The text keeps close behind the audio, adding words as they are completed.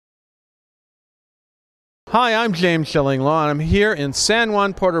Hi, I'm James Shillinglaw, and I'm here in San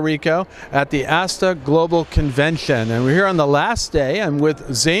Juan, Puerto Rico at the ASTA Global Convention. And we're here on the last day. I'm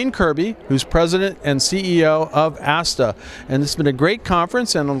with Zane Kerby, who's president and CEO of ASTA. And it's been a great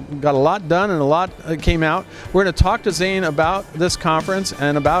conference and got a lot done and a lot came out. We're going to talk to Zane about this conference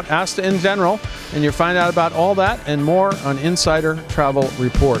and about ASTA in general. And you'll find out about all that and more on Insider Travel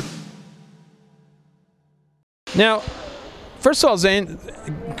Report. Now, first of all, Zane,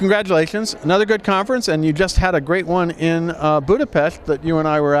 congratulations. Another good conference, and you just had a great one in Budapest that you and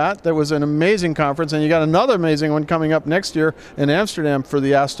I were at. That was an amazing conference, and you got another amazing one coming up next year in Amsterdam for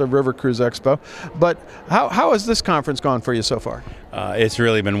the ASTA River Cruise Expo. But how has this conference gone for you so far? It's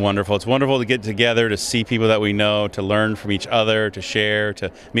really been wonderful. It's wonderful to get together, to see people that we know, to learn from each other, to share,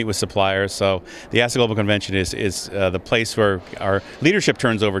 to meet with suppliers. So the ASTA Global Convention is the place where our leadership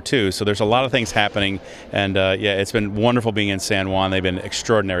turns over too. So there's a lot of things happening, and yeah, it's been wonderful being in San Juan. They've been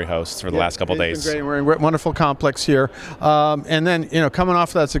extraordinary hosts for the last couple of days. Been great. We're in a wonderful complex here, and then coming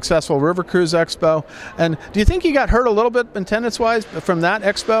off that successful River Cruise Expo. And do you think you got hurt a little bit attendance-wise from that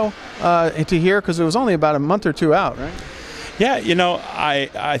expo to here, because it was only about a month or two out, right? Yeah,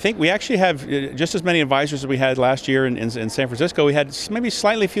 I think we actually have just as many advisors as we had last year in San Francisco. We had maybe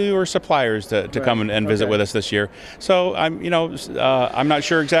slightly fewer suppliers to come and visit with us this year. So I'm not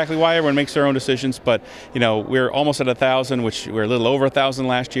sure exactly why. Everyone makes their own decisions, but we're almost at 1,000, which we're a little over 1,000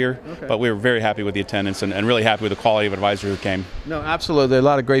 last year. Okay. But we were very happy with the attendance and really happy with the quality of advisors who came. No, absolutely, a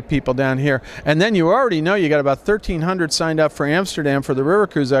lot of great people down here. And then you already know you got about 1,300 signed up for Amsterdam for the River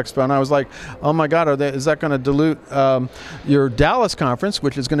Cruise Expo, and I was like, oh my God, is that going to dilute your Dallas conference,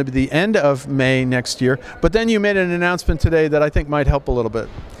 which is going to be the end of May next year? But then you made an announcement today that I think might help a little bit.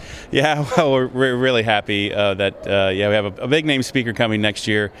 Yeah, well, we're really happy that we have a big name speaker coming next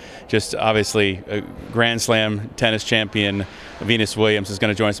year. Just obviously a Grand Slam tennis champion, Venus Williams, is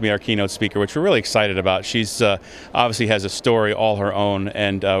going to join us to be our keynote speaker, which we're really excited about. She's obviously has a story all her own,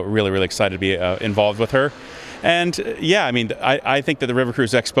 and really, really excited to be involved with her. And yeah, I mean, I think that the River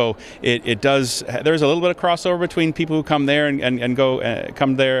Cruise Expo, there's a little bit of crossover between people who come there and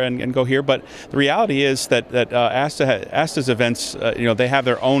go here. But the reality is that ASTA's events, they have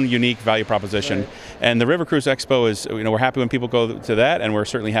their own unique value proposition. Right. And the River Cruise Expo is, we're happy when people go to that, and we're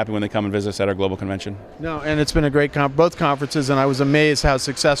certainly happy when they come and visit us at our global convention. No, and it's been a great both conferences, and I was amazed how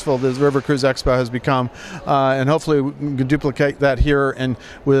successful the River Cruise Expo has become. And hopefully we can duplicate that here, and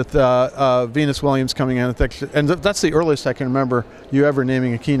with Venus Williams coming in. And that's the earliest I can remember you ever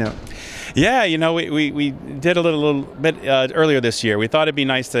naming a keynote. Yeah, we did a little bit earlier this year. We thought it'd be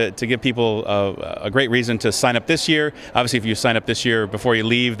nice to give people a great reason to sign up this year. Obviously, if you sign up this year before you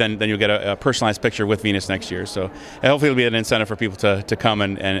leave, then you'll get a personalized picture with Venus next year. So hopefully it'll be an incentive for people to come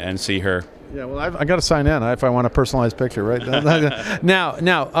and see her. Yeah, well, I got to sign in if I want a personalized picture, right?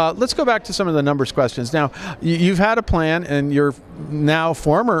 Now, let's go back to some of the numbers questions. Now, you've had a plan, and your now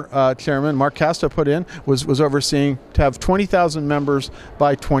former chairman, Mark Casta, was overseeing to have 20,000 members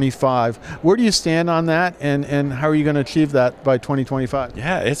by 25. Where do you stand on that, and how are you going to achieve that by 2025?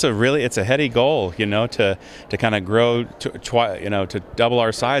 Yeah, it's a heady goal, to kind of grow to double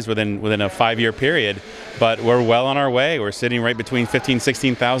our size within a 5-year period. But we're well on our way. We're sitting right between 15,000,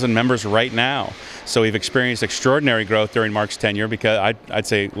 16,000 members right now. So we've experienced extraordinary growth during Mark's tenure, because I'd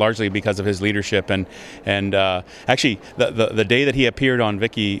say largely because of his leadership. And actually, the day that he appeared on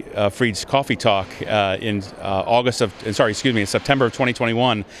Vicky Fried's Coffee Talk in September of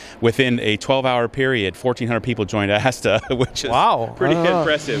 2021, within a 12-hour period, 1,400 people joined ASTA, which is pretty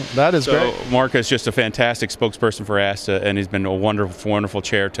impressive. That is great. Mark is just a fantastic spokesperson for ASTA, and he's been a wonderful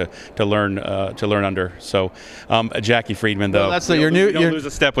chair to learn under. So Jackie Friedman, though, don't lose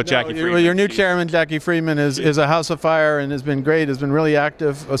a step with Jackie Friedman. Your new chairman, Jackie Friedman, is a house of fire and has been great. Has been really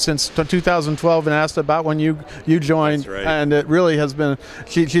active since 2012 in ASTA, about when you joined. That's right. And it really has been.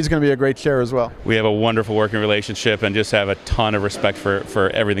 She's going to be a great chair as well. We have a wonderful working relationship and just have a ton of respect for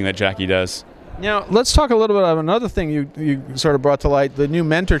everything that Jackie does. Now, let's talk a little bit about another thing you sort of brought to light, the new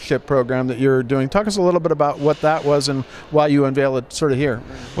mentorship program that you're doing. Talk us a little bit about what that was and why you unveiled it sort of here.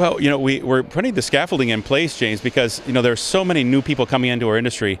 Well, we're putting the scaffolding in place, James, because, there's so many new people coming into our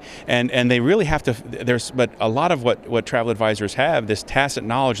industry, and they really have to, but a lot of what travel advisors have, this tacit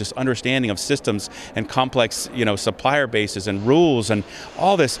knowledge, this understanding of systems and complex, supplier bases and rules and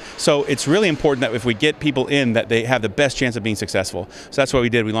all this. So it's really important that if we get people in, that they have the best chance of being successful. So that's what we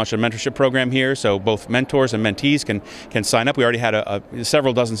did. We launched a mentorship program here there, so both mentors and mentees can sign up. We already had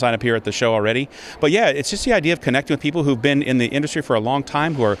several dozen sign up here at the show already. But yeah, it's just the idea of connecting with people who've been in the industry for a long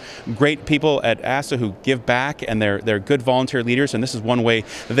time, who are great people at ASTA who give back, and they're good volunteer leaders, and this is one way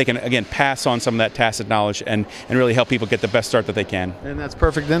that they can, again, pass on some of that tacit knowledge and really help people get the best start that they can. And that's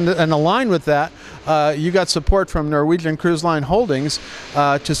perfect. And aligned with that, you got support from Norwegian Cruise Line Holdings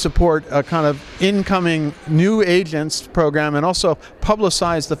to support a kind of incoming new agents program, and also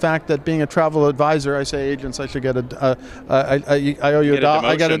publicize the fact that being a travel advisor, I say agents, I should get I owe you $1.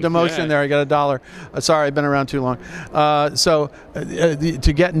 I got a demotion there. I got $1. Sorry, I've been around too long.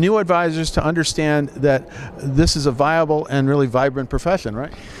 To get new advisors to understand that this is a viable and really vibrant profession,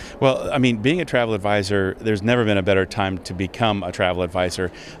 right? Well, I mean, being a travel advisor, there's never been a better time to become a travel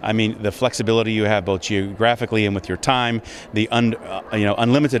advisor. I mean, the flexibility you have both geographically and with your time, the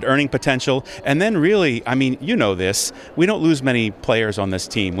unlimited earning potential, and then really, I mean, you know this, we don't lose many players on this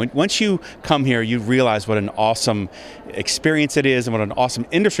team. Once you come here, you realize what an awesome experience it is and what an awesome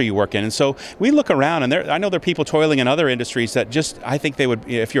industry you work in. And so we look around, and I know there are people toiling in other industries that just, I think they would,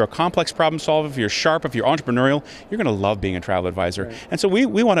 if you're a complex problem solver, if you're sharp, if you're entrepreneurial, you're going to love being a travel advisor. Right. And so we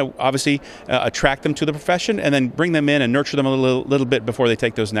want to obviously attract them to the profession and then bring them in and nurture them a little bit before they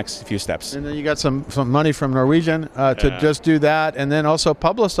take those next few steps. And then you got some money from Norwegian to just do that, and then also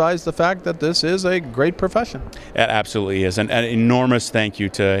publicize the fact that this is a great profession. It absolutely is. And an enormous thank you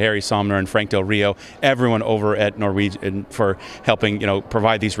to Harry Somner and Frank Del Rio, everyone over at Norwegian for helping,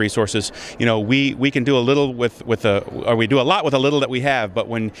 provide these resources. We can do a little we do a lot with a little that we have, but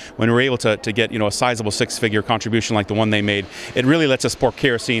when we're able to get, a sizable six-figure contribution like the one they made, it really lets us pour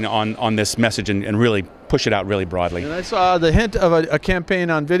kerosene on this message and really push it out really broadly. And I saw the hint of a campaign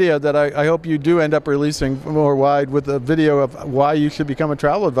on video that I hope you do end up releasing more wide, with a video of why you should become a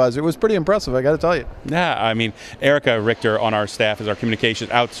travel advisor. It was pretty impressive, I got to tell you. Yeah, I mean, Erica Richter on our staff is our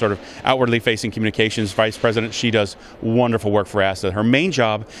communications, outwardly facing communications vice president. She does wonderful work for ASTA. Her main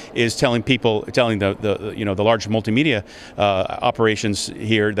job is telling the large multimedia operations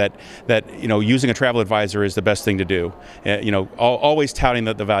here that using a travel advisor is the best thing to do. Always touting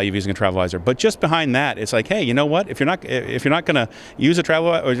the value of using a travel advisor. But just behind that, it's like, hey, you know what? If you're not going to use a travel,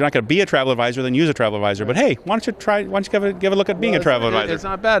 or you're not going to be a travel advisor, then use a travel advisor. But hey, why don't you give a look at being a travel advisor? It's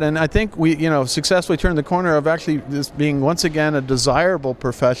not bad, and I think we successfully turned the corner of actually this being once again a desirable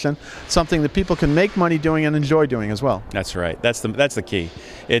profession, something that people can make money doing and enjoy doing as well. That's right. That's the key.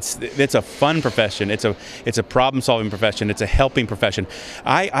 It's a fun profession. It's a problem solving profession. It's a helping profession.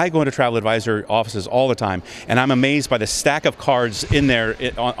 I go into travel advisor offices all the time, and I'm amazed by the stack of cards in there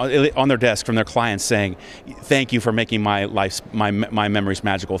on their desk from their clients saying, "Thank you for making my memories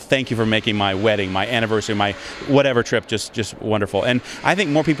magical. Thank you for making my wedding, my anniversary, my whatever trip just wonderful." And I think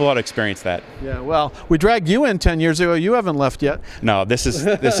more people ought to experience that. Yeah. Well, we dragged you in 10 years ago. You haven't left yet. No, this is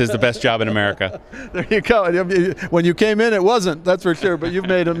the best job in America. There you go. When you came in, it wasn't. That's for sure. But you've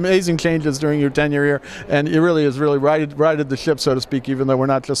made amazing changes during your tenure here, and it really has righted the ship, so to speak. Even though we're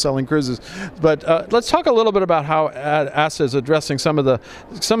not just selling cruises, but let's talk a little bit about how ASTA is addressing some of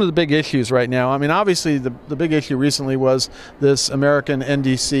the big issues right now. I mean, obviously the big issue recently was this American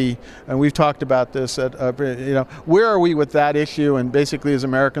NDC, and we've talked about this. Where are we with that issue? And basically, as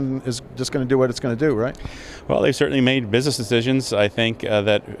American is just going to do what it's going to do, right? Well, they've certainly made business decisions, I think,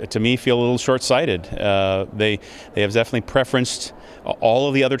 that to me feel a little short-sighted. They have definitely preferenced all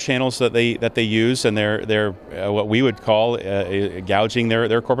of the other channels that they use, and they're what we would call gouging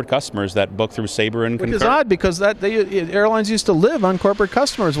their corporate customers that book through Sabre and Concur. Which is odd, because airlines used to live on corporate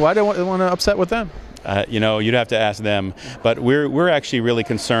customers. Why do they want to upset with them? You'd have to ask them. But we're actually really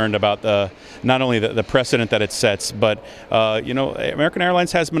concerned about not only the precedent that it sets, but American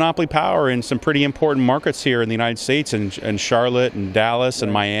Airlines has monopoly power in some pretty important markets here in the United States, and Charlotte and Dallas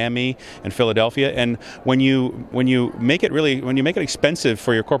and Miami and Philadelphia. And when you make it expensive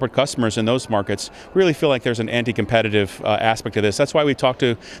for your corporate customers in those markets, we really feel like there's an anti-competitive aspect to this. That's why we talked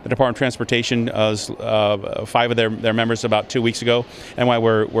to the Department of Transportation, 5 of their members about 2 weeks ago, and why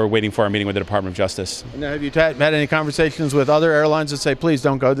we're waiting for our meeting with the Department of Justice. Now, have you had any conversations with other airlines that say, please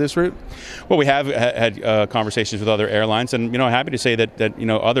don't go this route? Well, we have had conversations with other airlines, and happy to say that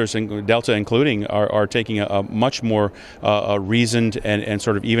others, Delta including, are taking a much more reasoned and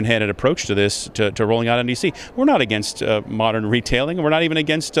sort of even-handed approach to this, to rolling out NDC. We're not against modern retailing, and we're not even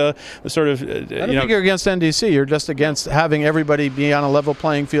against the sort of. I don't think you're against NDC. You're just against having everybody be on a level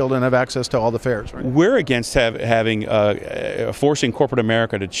playing field and have access to all the fares, right? We're against having forcing corporate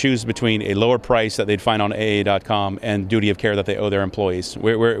America to choose between a lower price that they'd find on AA.com and duty of care that they owe their employees.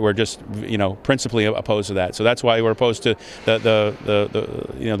 We're just principally opposed to that. So that's why we're opposed to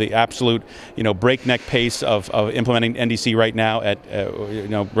the absolute breakneck pace of implementing NDC right now at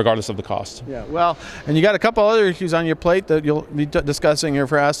regardless of the cost. Yeah, well, and you got a couple other issues on your plate that you'll be discussing here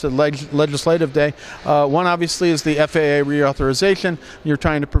for ASTA Legislative Day. One obviously is the FAA reauthorization. You're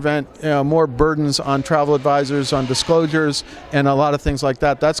trying to prevent more burdens on travel advisors, on disclosures, and a lot of things like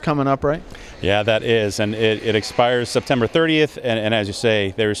that. That's coming up, right? Yeah, that is, and it expires September 30th, and as you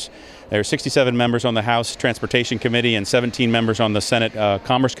say, there's 67 members on the House Transportation Committee and 17 members on the Senate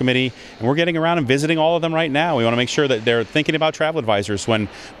Commerce Committee, and we're getting around and visiting all of them right now. We want to make sure that they're thinking about travel advisors when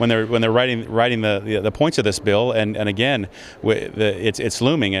they're writing the points of this bill. And again, it's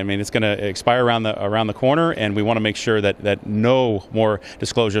looming. I mean, it's going to expire around the corner, and we want to make sure that no more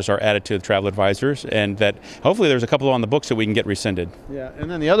disclosures are added to the travel advisors, and that hopefully there's a couple on the books that we can get rescinded. Yeah, and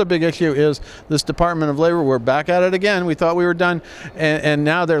then the other big issue is this Department of Labor. We're back at it again. We thought we were done, and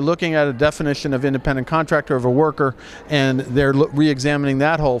now they're looking at a definition of independent contractor of a worker, and they're re-examining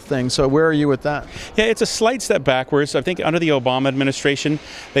that whole thing. So where are you with that? Yeah, it's a slight step backwards. I think under the Obama administration,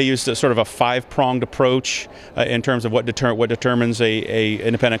 they used a sort of a five-pronged approach in terms of what determines a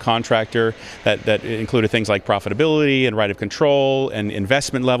independent contractor. That included things like profitability and right of control and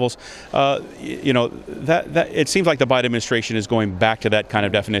investment levels. That it seems like the Biden administration is going back to that kind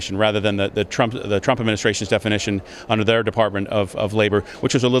of definition rather than the Trump administration's definition under their Department of Labor,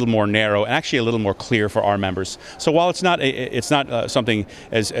 which was a little more narrow and actually a little more clear for our members. So while it's not something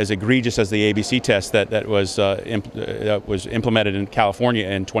as egregious as the ABC test that was implemented in California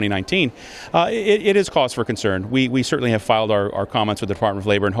in 2019, it is cause for concern. We certainly have filed our comments with the Department of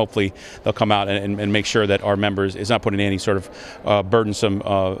Labor, and hopefully they'll come out and make sure that our members is not putting any sort of burdensome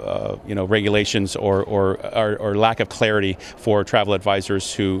regulations or lack of clarity for travel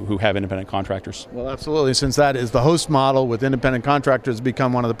advisors who have independent contractors. Well, absolutely, since that is the host model with independent contractors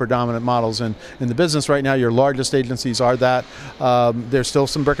become one of the predominant models in the business right now. Your largest agencies are that. There's still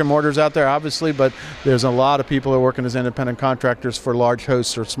some brick and mortars out there, obviously, but there's a lot of people who are working as independent contractors for large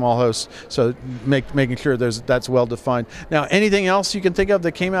hosts or small hosts, so making sure that's well defined. Now, anything else you can think of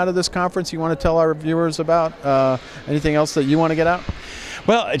that came out of this conference you want to tell our viewers about? Anything else that you want to get out?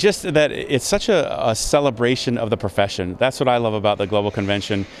 Well, just that it's such a celebration of the profession. That's what I love about the Global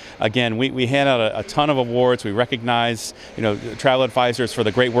Convention. Again, we hand out a ton of awards. We recognize, travel advisors for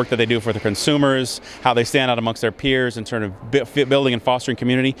the great work that they do for the consumers, how they stand out amongst their peers in terms of building and fostering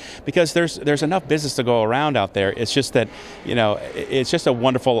community. Because there's enough business to go around out there. It's just that, it's just a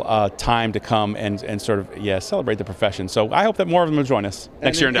wonderful time to come and sort of celebrate the profession. So I hope that more of them will join us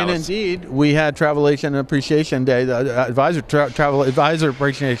next year in Dallas. And indeed, we had Travelation Appreciation Day, the Travel Advisor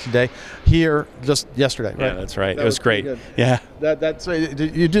Appreciation Day here just yesterday. Right? Yeah, that's right. It was great. Yeah. That's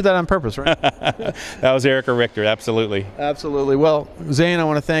you do that on purpose, right? That was Erica Richter. Absolutely. Absolutely. Well, Zane, I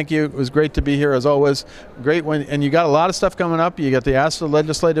want to thank you. It was great to be here as always. Great and you got a lot of stuff coming up. You got the ASTA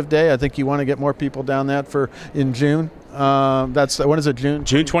Legislative Day. I think you want to get more people down that in June. When is it, June?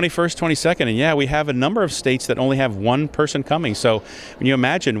 June 21st, 22nd, and we have a number of states that only have one person coming. So when you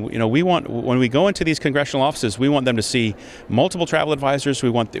imagine, when we go into these congressional offices, we want them to see multiple travel advisors. We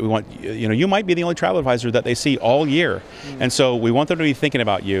want, you might be the only travel advisor that they see all year, and so we want them to be thinking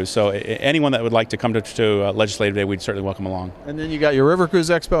about you. So anyone that would like to come to Legislative Day, we'd certainly welcome along. And then you got your River Cruise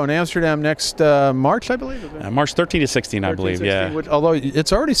Expo in Amsterdam next March, I believe. March 13 to 16, I believe. 16, which, although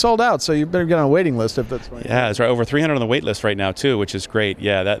it's already sold out, so you better get on a waiting list if that's right. Yeah, that's right. Over 300 on the wait list right now too, which is great.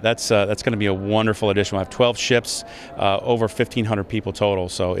 Yeah, that's going to be a wonderful addition. We'll have 12 ships, over 1,500 people total.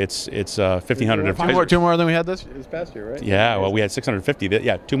 So it's 1,500 advisors. Two more than we had this past year, right? Yeah, well, we had 650.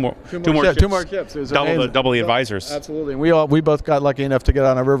 Yeah, two more ships. Double the advisors. Absolutely. And we both got lucky enough to get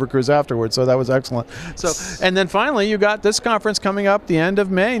on a river cruise afterwards, so that was excellent. So, and then finally, you got this conference coming up the end of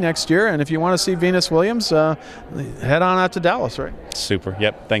May next year, and if you want to see Venus Williams, head on out to Dallas, right? Super.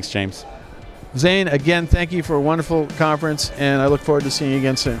 Yep. Thanks, James. Zane, again, thank you for a wonderful conference, and I look forward to seeing you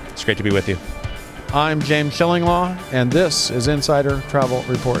again soon. It's great to be with you. I'm James Shillinglaw, and this is Insider Travel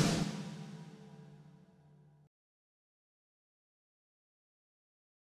Report.